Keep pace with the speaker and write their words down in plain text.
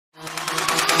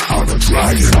Hello,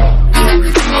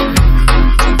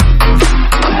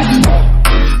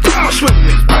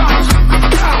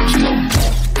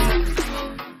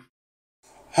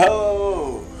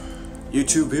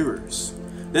 YouTube viewers.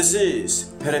 This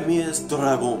is Jeremias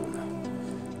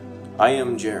Dragon. I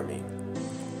am Jeremy.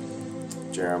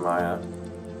 Jeremiah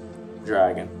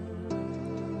Dragon.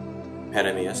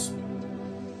 Jeremias.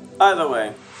 Either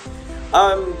way,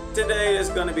 today is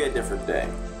going to be a different day.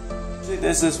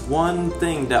 This is one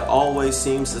thing that always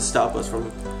seems to stop us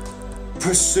from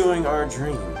pursuing our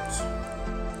dreams,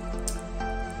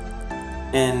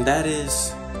 and that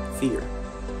is fear.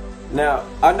 Now,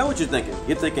 I know what you're thinking.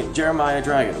 You're thinking, Jeremiah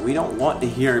Dragon, we don't want to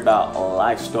hear about a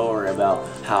life story about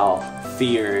how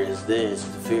fear is this,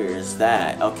 fear is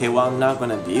that. Okay, well, I'm not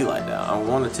going to be like that. I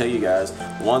want to tell you guys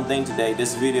one thing today.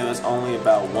 This video is only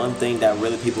about one thing that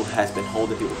really has been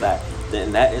holding people back,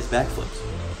 and that is backflips.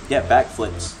 Yeah,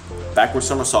 backflips. Backward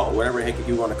somersault, whatever the heck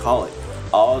you want to call it.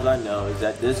 All I know is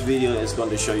that this video is going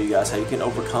to show you guys how you can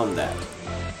overcome that.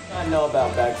 What I know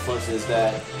about backflips is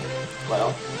that,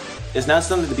 well, it's not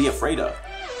something to be afraid of.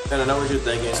 And I know what you're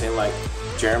thinking, saying like,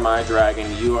 Jeremiah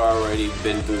Dragon, you already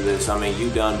been through this. I mean,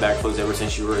 you've done backflips ever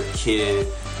since you were a kid.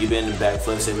 You've been in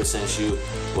backflips ever since you,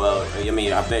 well, I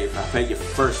mean, I bet your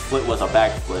first flip was a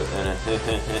backflip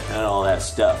and all that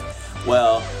stuff.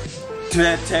 Well,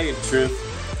 to tell you the truth,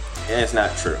 it's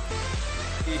not true.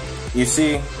 You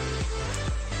see,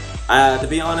 to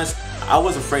be honest, I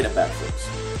was afraid of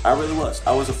backflips. I really was.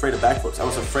 I was afraid of backflips. I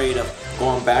was afraid of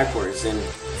going backwards and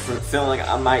feeling like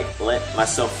I might let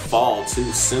myself fall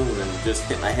too soon and just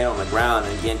hit my head on the ground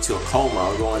and get into a coma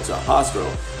or go into a hospital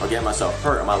or get myself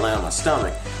hurt. I might land on my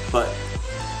stomach. But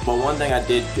one thing I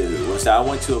did do was that I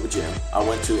went to a gym. I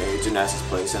went to a gymnastics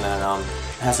place, and I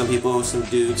had some people, some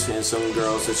dudes and some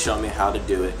girls that showed me how to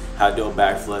do it, how to do a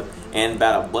backflip. And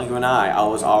about a blink of an eye, I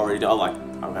was already like,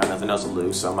 I got nothing else to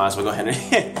lose, so I might as well go ahead and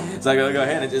so I gotta go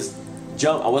ahead and just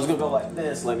jump. I wasn't gonna go like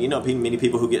this. Like, you know, many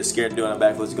people who get scared doing a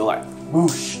backflip go like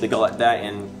whoosh. They go like that,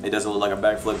 and it doesn't look like a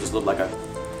backflip. Just look like a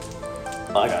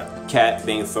cat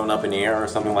being thrown up in the air or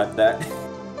something like that.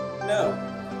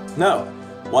 No.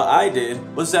 What I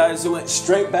did was that I just went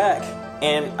straight back,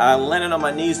 and I landed on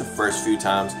my knees the first few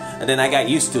times, and then I got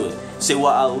used to it. See,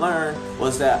 what I learned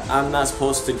was that I'm not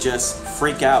supposed to just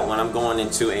freak out when I'm going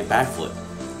into a backflip.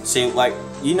 See, like,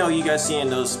 you know, you guys seeing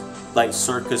those like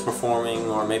circus performing,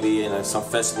 or maybe in some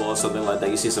festival or something like that,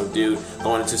 you see some dude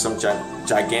going into some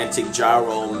gigantic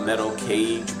gyro metal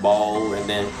cage ball, and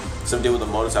then some dude with a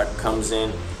motorcycle comes in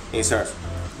and he starts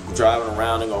driving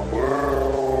around and go,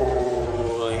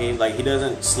 he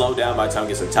doesn't slow down by the time he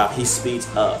gets to the top, he speeds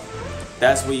up.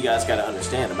 That's what you guys got to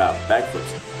understand about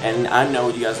backflips. And I know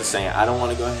what you guys are saying, I don't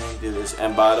want to go ahead and do this.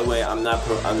 And by the way, I'm not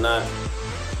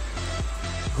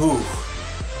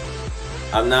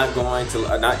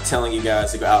telling you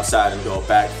guys to go outside and do a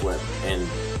backflip, and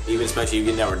even especially if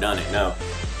you've never done it. No,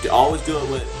 always do it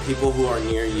with people who are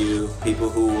near you, people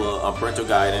who are parental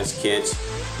guidance, kids.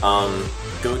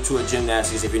 Go to a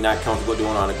gymnastics if you're not comfortable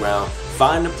doing it on the ground.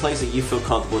 Find a place that you feel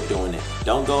comfortable doing it.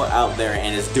 Don't go out there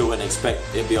and just do it and expect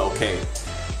it to be okay.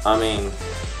 I mean,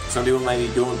 some people may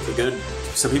be doing good.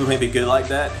 Some people may be good like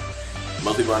that.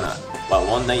 Most people are not. But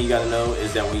one thing you gotta know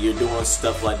is that when you're doing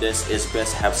stuff like this, it's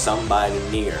best to have somebody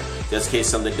near, just in case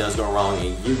something does go wrong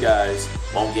and you guys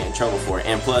won't get in trouble for it.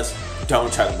 And plus,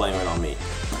 don't try to blame it on me.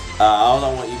 All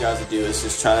I want you guys to do is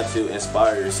just try to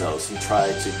inspire yourselves and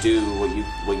try to do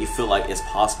what you feel like is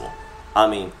possible. I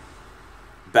mean,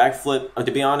 backflip.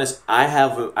 To be honest, I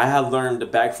have learned the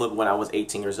backflip when I was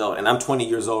 18 years old, and I'm 20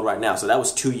 years old right now. So that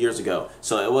was 2 years ago.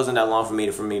 So it wasn't that long for me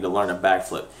to learn a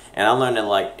backflip, and I learned it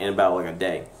like in about like a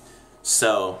day.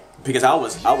 So, because I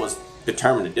was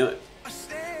determined to do it.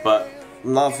 But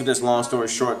for this long story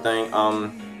short thing,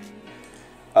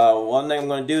 one thing I'm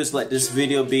going to do is let this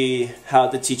video be how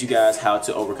to teach you guys how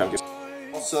to overcome your.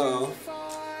 Also,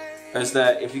 is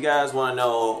that if you guys want to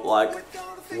know like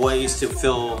ways to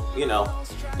feel, you know,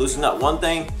 loosen up. One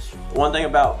thing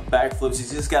about backflips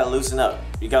is you just gotta loosen up.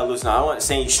 You gotta loosen up. I wasn't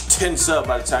saying you should tense up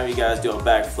by the time you guys do a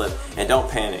backflip, and don't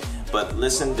panic. But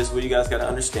listen, this is what you guys gotta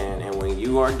understand. And when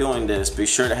you are doing this, be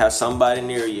sure to have somebody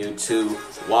near you to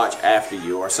watch after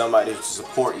you, or somebody to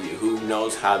support you who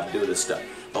knows how to do this stuff.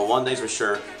 But one thing's for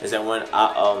sure is that when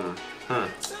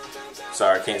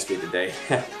sorry, I can't speak today.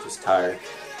 Just tired.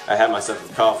 I had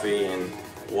myself a coffee and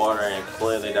water, and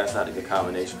clearly that's not a good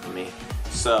combination for me.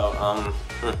 So,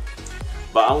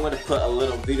 but I'm going to put a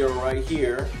little video right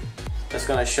here that's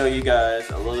going to show you guys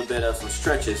a little bit of some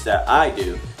stretches that I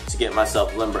do to get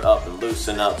myself limber up and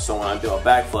loosen up, so when I do a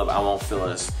backflip, I won't feel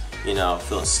as you know,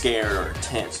 feeling scared or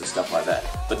tense and stuff like that.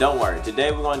 But don't worry,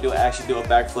 today we're going to actually do a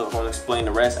backflip. We're going to explain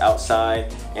the rest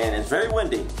outside, and it's very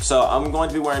windy, so I'm going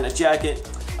to be wearing a jacket.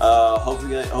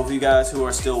 Hopefully you guys who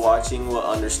are still watching will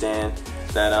understand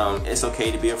that it's okay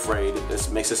to be afraid. This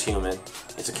makes us human.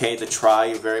 It's okay to try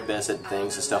your very best at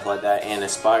things and stuff like that, and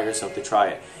inspire yourself to try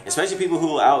it. Especially people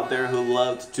who are out there who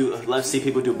love to see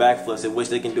people do backflips and wish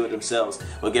they can do it themselves.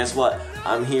 Well, guess what?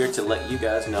 I'm here to let you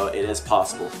guys know it is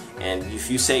possible. And if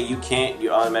you say you can't,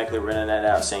 you're automatically running that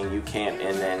out, saying you can't,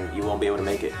 and then you won't be able to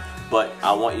make it. But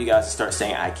I want you guys to start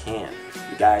saying I can.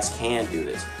 You guys can do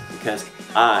this, because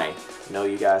I know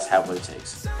you guys have what it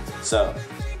takes. So,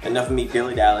 enough of me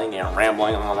dilly-dallying and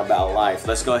rambling on about life.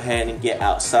 Let's go ahead and get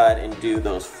outside and do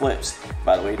those flips.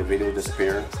 By the way, the video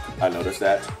disappeared. I noticed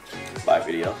that. Bye,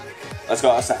 video. Let's go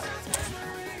outside.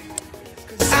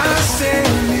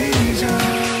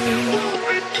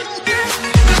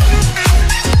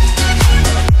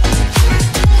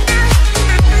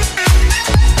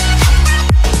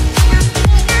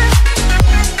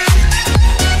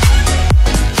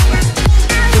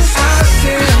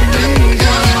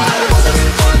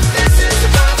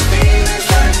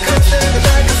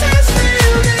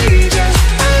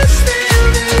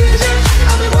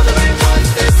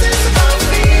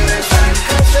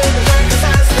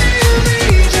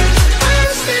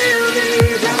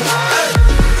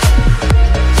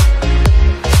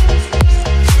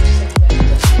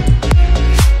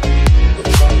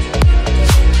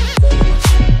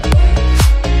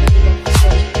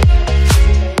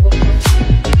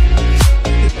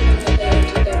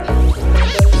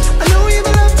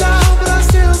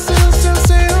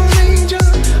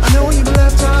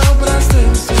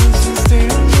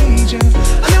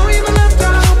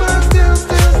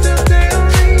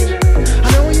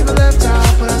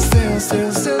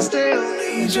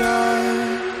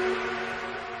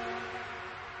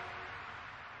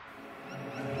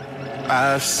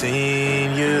 I've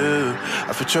seen you.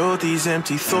 I've patrolled these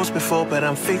empty thoughts before, but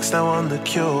I'm fixed now on the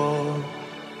cure.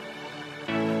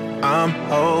 I'm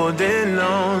holding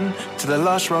on to the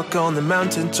last rock on the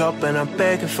mountaintop, and I'm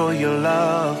begging for your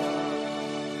love.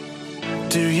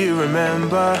 Do you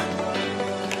remember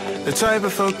the type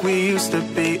of folk we used to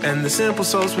be, and the simple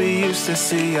souls we used to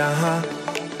see?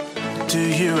 Do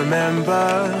you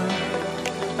remember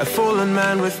a fallen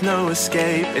man with no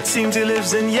escape? It seems he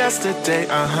lives in yesterday.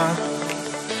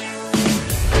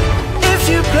 If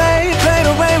you played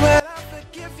away, well, I'll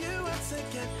forgive you once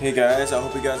again. Hey guys, I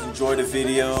hope you guys enjoyed the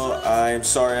video. I'm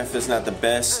sorry if it's not the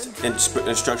best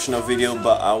instructional video,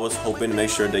 but I was hoping to make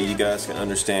sure that you guys can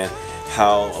understand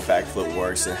how a backflip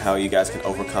works and how you guys can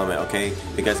overcome it, okay?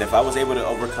 Because if I was able to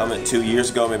overcome it 2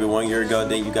 years ago, maybe 1 year ago,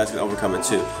 then you guys can overcome it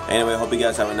too. Anyway, I hope you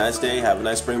guys have a nice day, have a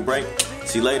nice spring break.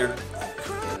 See you later.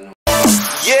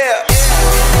 Yeah.